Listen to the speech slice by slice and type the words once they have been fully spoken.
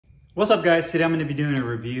What's up, guys? Today I'm going to be doing a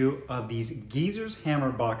review of these Geezer's Hammer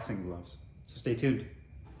boxing gloves. So stay tuned.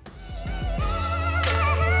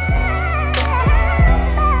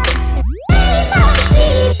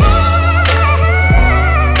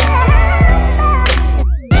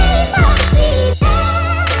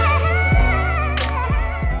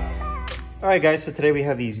 Alright guys, so today we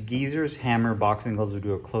have these Geezer's Hammer boxing gloves. We'll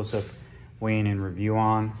do a close-up weigh-in and review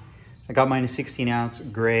on. I got mine in 16-ounce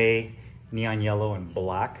gray, neon yellow, and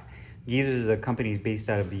black. Geezer's is a company based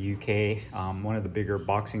out of the UK, one of the bigger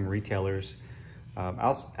boxing retailers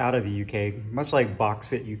out of the UK, much like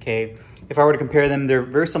BoxFit UK. If I were to compare them, they're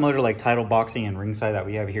very similar to like Title Boxing and Ringside that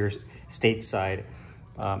we have here stateside,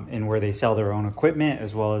 and where they sell their own equipment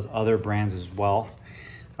as well as other brands as well.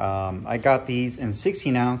 I got these in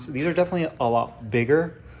 16 ounce. These are definitely a lot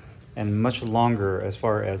bigger and much longer as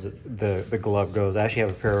far as the glove goes. I actually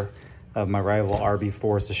have a pair of my rival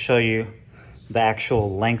RB4s to show you the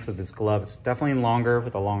actual length of this glove. It's definitely longer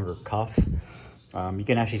with a longer cuff. You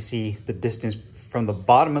can actually see the distance from the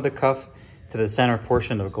bottom of the cuff to the center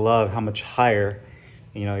portion of the glove, how much higher.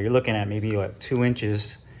 You know, you're looking at maybe like 2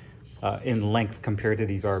 inches in length compared to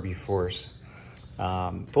these RB4s.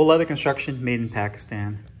 Full leather construction, made in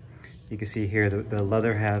Pakistan. You can see here the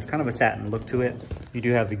leather has kind of a satin look to it. You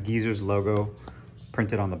do have the Geezer's logo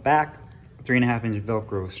printed on the back, 3.5 inch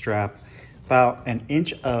Velcro strap, about 1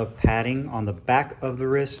 inch of padding on the back of the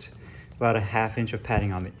wrist, about 1/2 inch of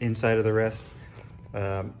padding on the inside of the wrist.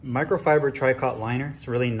 Microfiber tricot liner. It's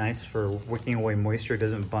really nice for wicking away moisture. It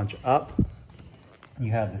doesn't bunch up.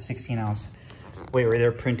 You have the 16 ounce weight right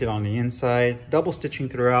there printed on the inside. Double stitching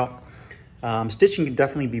throughout. Stitching could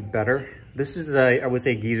definitely be better. This is, I would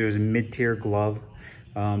say, Geezer's mid-tier glove,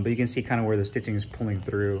 but you can see kind of where the stitching is pulling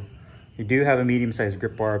through. You do have a medium-sized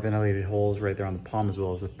grip bar, ventilated holes right there on the palm as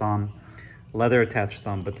well as the thumb. Leather attached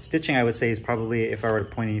thumb, but the stitching I would say is probably, if I were to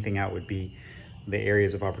point anything out, would be the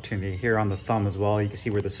areas of opportunity. Here on the thumb as well, you can see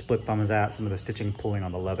where the split thumb is at, some of the stitching pulling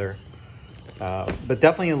on the leather. But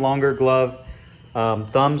definitely a longer glove.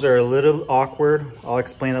 Thumbs are a little awkward. I'll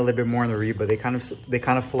explain that a little bit more in the review, but they kind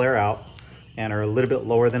of flare out and are a little bit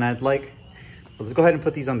lower than I'd like. But let's go ahead and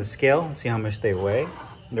put these on the scale and see how much they weigh.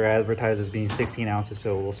 They're advertised as being 16 ounces,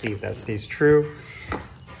 so we'll see if that stays true.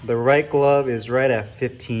 The right glove is right at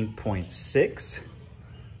 15.6.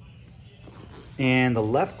 And the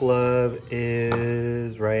left glove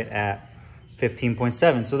is right at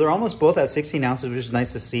 15.7. So they're almost both at 16 ounces, which is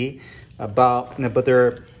nice to see. But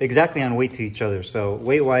they're exactly on weight to each other. So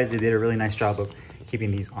weight-wise, they did a really nice job of keeping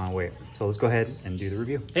these on weight. So let's go ahead and do the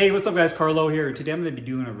review. Hey, what's up guys? Carlo here. Today I'm going to be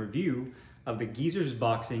doing a review of the Geezer's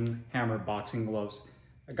Hammer boxing gloves.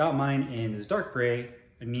 I got mine in this dark gray,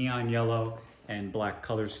 a neon yellow, and black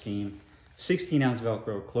color scheme. 16 ounce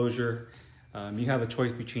Velcro closure. You have a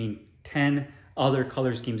choice between 10 other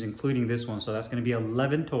color schemes, including this one. So that's going to be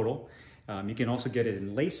 11 total. You can also get it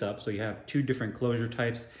in lace up. So you have 2 different closure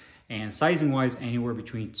types, and sizing wise, anywhere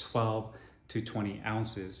between 12 to 20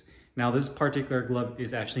 ounces. Now this particular glove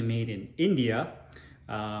is actually made in India,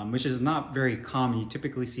 which is not very common. You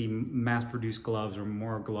typically see mass-produced gloves or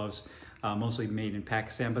more gloves mostly made in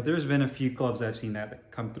Pakistan, but there's been a few gloves I've seen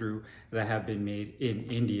that come through that have been made in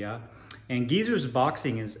India. And Geezer's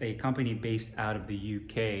Boxing is a company based out of the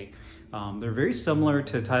UK. They're very similar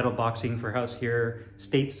to Title Boxing for us here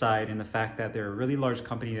stateside in the fact that they're a really large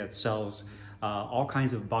company that sells all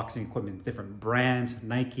kinds of boxing equipment, different brands,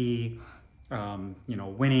 Nike, you know,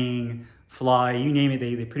 Winning, Fly, you name it,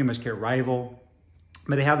 they pretty much carry Rival.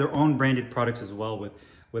 But they have their own branded products as well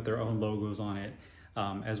with their own logos on it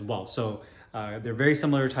as well. So they're very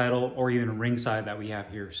similar to Title or even Ringside that we have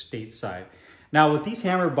here stateside. Now with these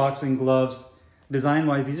hammer boxing gloves,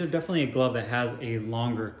 design-wise, these are definitely a glove that has a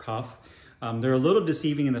longer cuff. They're a little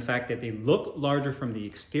deceiving in the fact that they look larger from the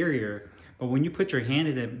exterior, but when you put your hand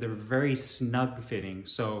in them, they're very snug fitting.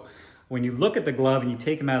 So when you look at the glove and you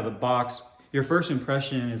take them out of the box, your first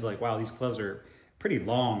impression is like, wow, these gloves are pretty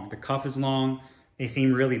long. The cuff is long. They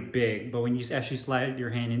seem really big, but when you actually slide your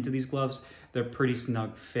hand into these gloves, they're pretty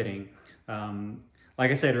snug fitting.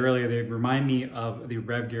 Like I said earlier, they remind me of the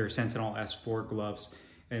RevGear Sentinel S4 gloves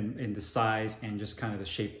in the size and just kind of the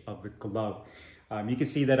shape of the glove. You can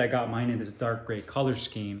see that I got mine in this dark gray color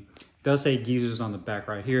scheme. It does say Geezer's on the back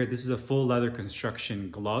right here. This is a full leather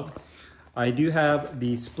construction glove. I do have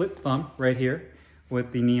the split thumb right here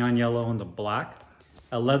with the neon yellow and the black,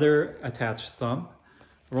 a leather attached thumb.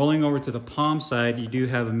 Rolling over to the palm side, you do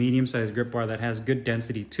have a medium-sized grip bar that has good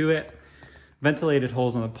density to it. Ventilated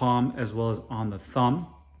holes on the palm as well as on the thumb.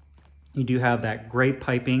 You do have that gray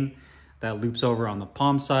piping that loops over on the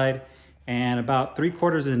palm side, and about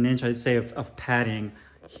 3/4 of an inch, I'd say, of padding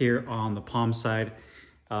here on the palm side.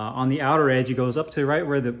 On the outer edge, it goes up to right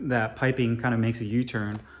where that piping kind of makes a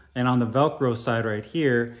U-turn. And on the Velcro side right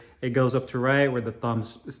here, it goes up to right where the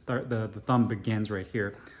the thumb begins right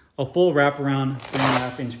here. A full wraparound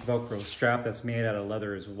 3.5-inch Velcro strap that's made out of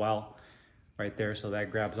leather as well, right there. So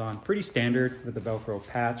that grabs on. Pretty standard with the Velcro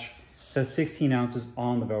patch. It says 16 ounces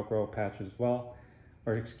on the Velcro patch as well,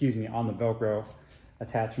 or excuse me, on the Velcro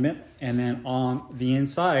attachment. And then on the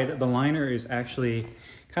inside, the liner is actually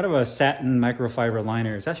kind of a satin microfiber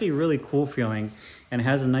liner. It's actually really cool feeling, and it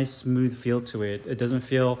has a nice smooth feel to it. It doesn't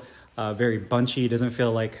feel very bunchy. It doesn't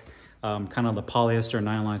feel like kind of the polyester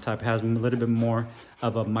nylon type. It has a little bit more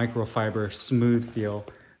of a microfiber smooth feel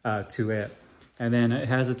to it. And then it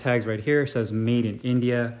has the tags right here. It says made in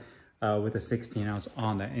India with a 16 ounce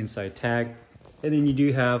on the inside tag. And then you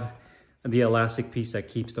do have the elastic piece that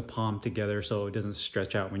keeps the palm together so it doesn't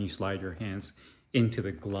stretch out when you slide your hands into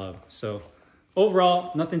the glove. So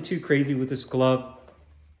overall, nothing too crazy with this glove.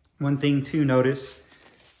 One thing to notice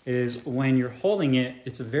is when you're holding it,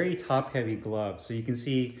 it's a very top heavy glove. So you can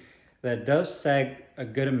see that it does sag a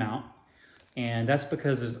good amount. And that's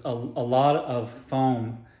because there's a lot of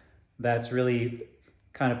foam that's really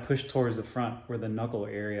kind of pushed towards the front where the knuckle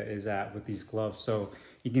area is at with these gloves. So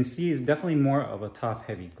you can see it's definitely more of a top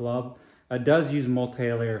heavy glove. It does use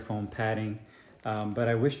multi-layer foam padding, but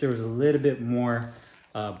I wish there was a little bit more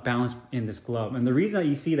balance in this glove. And the reason that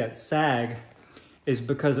you see that sag is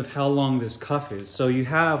because of how long this cuff is. So you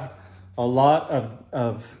have a lot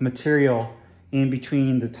of material in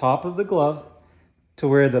between the top of the glove to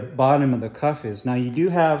where the bottom of the cuff is. Now you do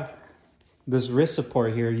have this wrist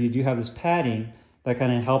support here. You do have this padding that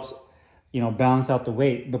kind of helps, you know, balance out the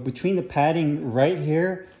weight. But between the padding right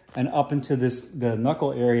here and up into the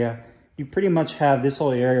knuckle area, you pretty much have this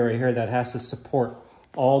whole area right here that has to support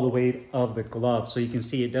all the weight of the glove. So you can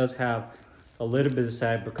see it does have a little bit of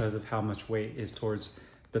sag because of how much weight is towards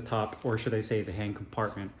the top, or should I say the hand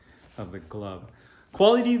compartment of the glove.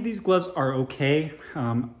 Quality of these gloves are okay.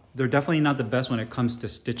 They're definitely not the best when it comes to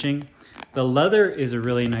stitching. The leather is a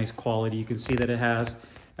really nice quality. You can see that it has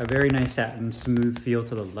a very nice satin smooth feel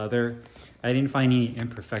to the leather. I didn't find any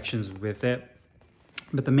imperfections with it.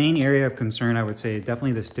 But the main area of concern, I would say,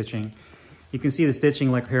 definitely the stitching. You can see the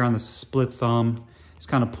stitching like here on the split thumb. It's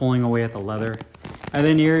kind of pulling away at the leather. And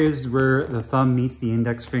then areas where the thumb meets the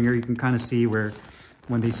index finger, you can kind of see where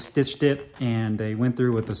when they stitched it and they went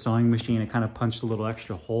through with the sewing machine, it kind of punched a little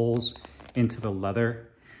extra holes into the leather.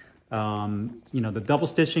 You know, the double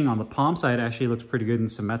stitching on the palm side actually looks pretty good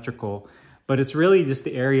and symmetrical, but it's really just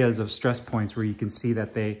the areas of stress points where you can see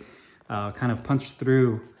that they kind of punched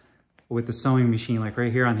through with the sewing machine, like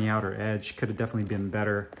right here on the outer edge. Could have definitely been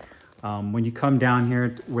better. When you come down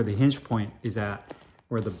here where the hinge point is at,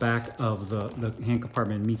 where the back of the hand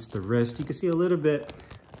compartment meets the wrist, you can see a little bit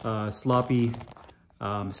sloppy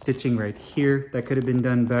stitching right here. That could have been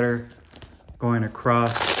done better going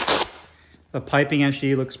across. The piping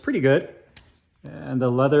actually looks pretty good. And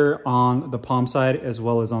the leather on the palm side as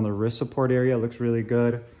well as on the wrist support area looks really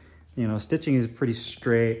good. You know, stitching is pretty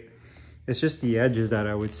straight. It's just the edges that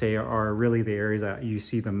I would say are really the areas that you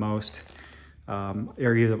see the most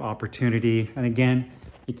areas of opportunity. And again,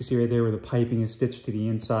 you can see right there where the piping is stitched to the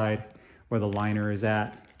inside, where the liner is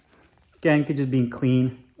at. Again, could just be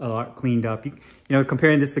clean, a lot cleaned up. You know,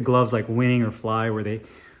 comparing this to gloves like Winning or Fly, where they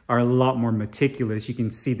are a lot more meticulous, you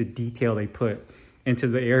can see the detail they put into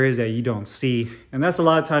the areas that you don't see. And that's a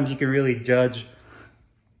lot of times you can really judge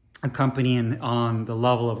a company and on the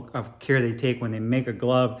level of care they take when they make a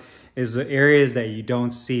glove, is the areas that you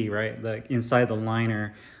don't see, right? Like inside the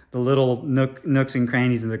liner, the little nooks and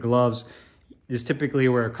crannies in the gloves is typically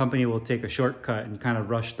where a company will take a shortcut and kind of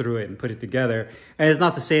rush through it and put it together. And it's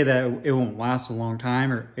not to say that it won't last a long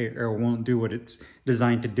time or it won't do what it's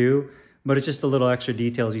designed to do, but it's just the little extra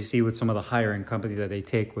details you see with some of the higher end companies that they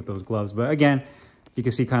take with those gloves. But again, you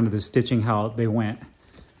can see kind of the stitching, how they went.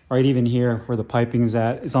 Right, even here where the piping is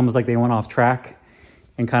at, it's almost like they went off track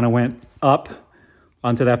and kind of went up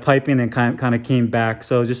onto that piping and kind of came back.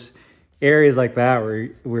 So just areas like that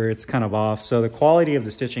where it's kind of off. So the quality of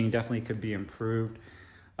the stitching definitely could be improved.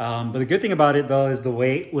 But the good thing about it though is the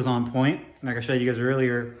weight was on point. Like I showed you guys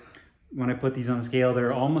earlier, when I put these on the scale,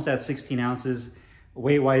 they're almost at 16 ounces.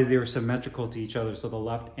 Weight-wise, they were symmetrical to each other. So the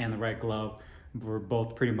left and the right glove were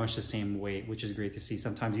both pretty much the same weight, which is great to see.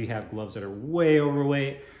 Sometimes you have gloves that are way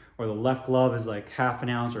overweight, or the left glove is like half an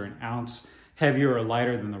ounce or an ounce heavier or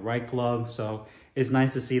lighter than the right glove. So it's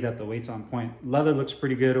nice to see that the weight's on point. Leather looks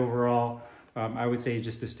pretty good overall. I would say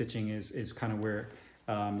just the stitching is kind of where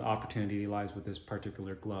the opportunity lies with this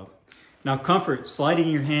particular glove. Now comfort, sliding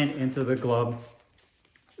your hand into the glove.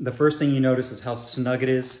 The first thing you notice is how snug it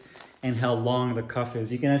is. and how long the cuff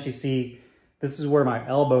is. You can actually see, this is where my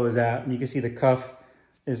elbow is at, and you can see the cuff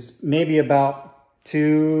is maybe about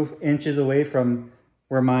 2 inches away from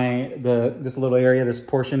where this little area, this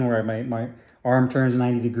portion where my arm turns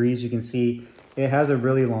 90 degrees. You can see it has a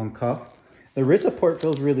really long cuff. The wrist support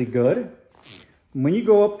feels really good. When you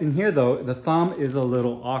go up in here though, the thumb is a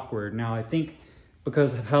little awkward. Now I think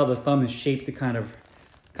because of how the thumb is shaped, it kind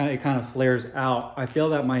of flares out. I feel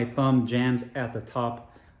that my thumb jams at the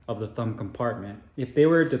top of the thumb compartment. If they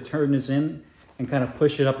were to turn this in and kind of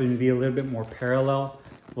push it up and be a little bit more parallel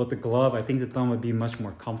with the glove, I think the thumb would be much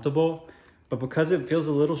more comfortable. But because it feels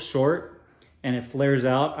a little short and it flares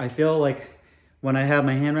out, I feel like when I have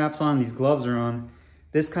my hand wraps on, these gloves are on,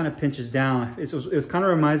 this kind of pinches down. It kind of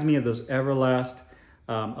reminds me of those Everlast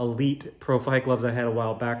Elite Pro Fight gloves I had a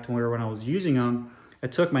while back, to where when I was using them, I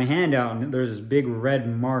took my hand out and there's this big red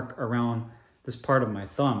mark around this part of my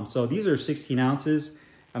thumb. So these are 16 ounces.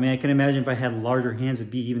 I mean, I can imagine if I had larger hands, it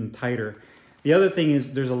would be even tighter. The other thing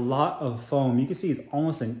is there's a lot of foam. You can see it's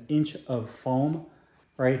almost an inch of foam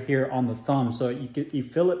right here on the thumb. So you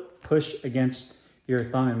feel it push against your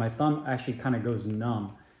thumb, and my thumb actually kind of goes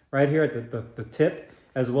numb right here at the tip,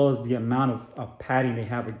 as well as the amount of padding they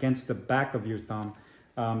have against the back of your thumb.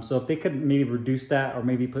 So if they could maybe reduce that, or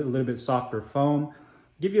maybe put a little bit softer foam,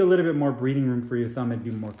 give you a little bit more breathing room for your thumb, and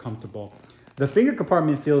be more comfortable. The finger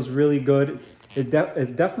compartment feels really good. It's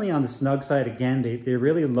definitely on the snug side. Again, they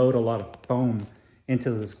really load a lot of foam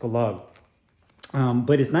into this glove.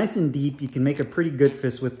 But it's nice and deep. You can make a pretty good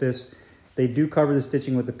fist with this. They do cover the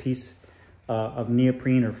stitching with a piece of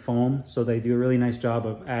neoprene or foam, so they do a really nice job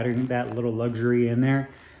of adding that little luxury in there.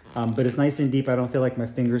 But it's nice and deep. I don't feel like my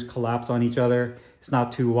fingers collapse on each other. It's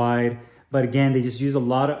not too wide. But again, they just use a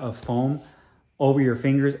lot of foam over your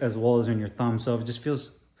fingers as well as in your thumb. So it just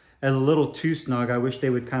feels a little too snug. I wish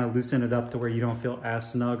they would kind of loosen it up to where you don't feel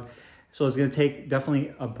as snug. So it's gonna take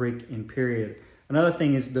definitely a break-in period. Another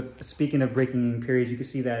thing is, speaking of breaking in periods, you can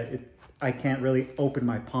see that I can't really open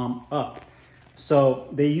my palm up. So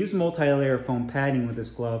they use multi-layer foam padding with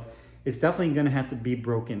this glove. It's definitely gonna have to be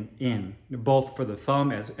broken in, both for the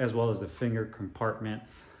thumb as well as the finger compartment.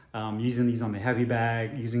 Using these on the heavy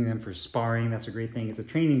bag, using them for sparring, that's a great thing. It's a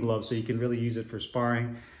training glove, so you can really use it for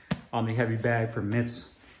sparring, on the heavy bag for mitts,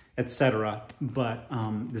 etc. But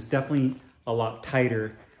it's definitely a lot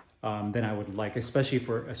tighter than I would like, especially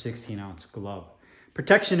for a 16-ounce glove.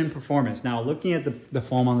 Protection and performance. Now, looking at the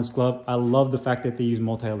foam on this glove, I love the fact that they use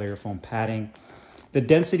multi-layer foam padding. The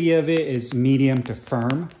density of it is medium to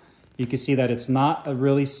firm. You can see that it's not a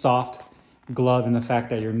really soft glove in the fact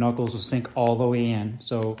that your knuckles will sink all the way in.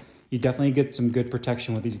 So you definitely get some good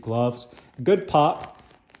protection with these gloves. Good pop,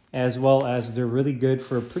 as well as they're really good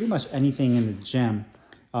for pretty much anything in the gym.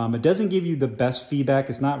 It doesn't give you the best feedback.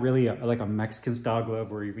 It's not really like a Mexican style glove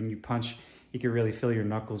where when you punch, you can really feel your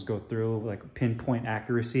knuckles go through, like pinpoint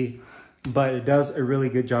accuracy. But it does a really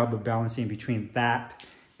good job of balancing between that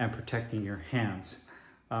and protecting your hands.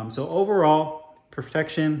 So overall,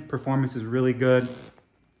 protection, performance is really good.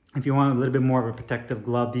 If you want a little bit more of a protective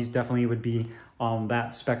glove, these definitely would be on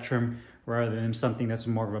that spectrum, rather than something that's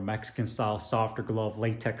more of a Mexican style, softer glove,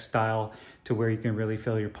 latex style, to where you can really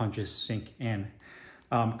feel your punches sink in.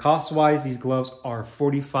 Cost-wise, these gloves are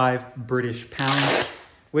 45 British pounds,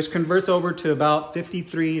 which converts over to about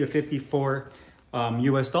 53 to 54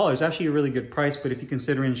 US dollars. Actually a really good price, but if you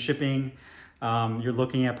consider in shipping, you're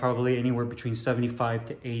looking at probably anywhere between $75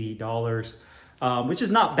 to $80, which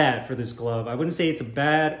is not bad for this glove. I wouldn't say it's a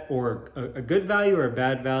bad or a good value or a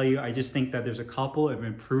bad value. I just think that there's a couple of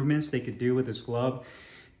improvements they could do with this glove,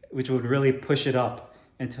 which would really push it up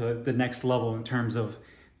into the next level in terms of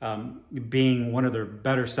being one of their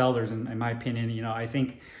better sellers, in my opinion. You know, I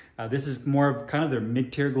think this is more of kind of their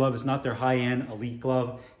mid-tier glove. It's not their high-end elite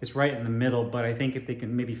glove. It's right in the middle, but I think if they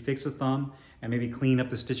can maybe fix a thumb and maybe clean up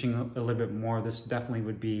the stitching a little bit more, this definitely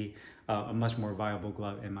would be a much more viable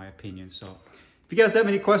glove, in my opinion. So if you guys have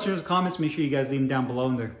any questions or comments, make sure you guys leave them down below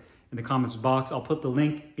in the comments box. I'll put the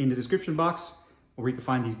link in the description box where you can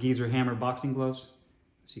find these Geezer Hammer boxing gloves.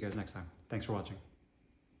 See you guys next time. Thanks for watching.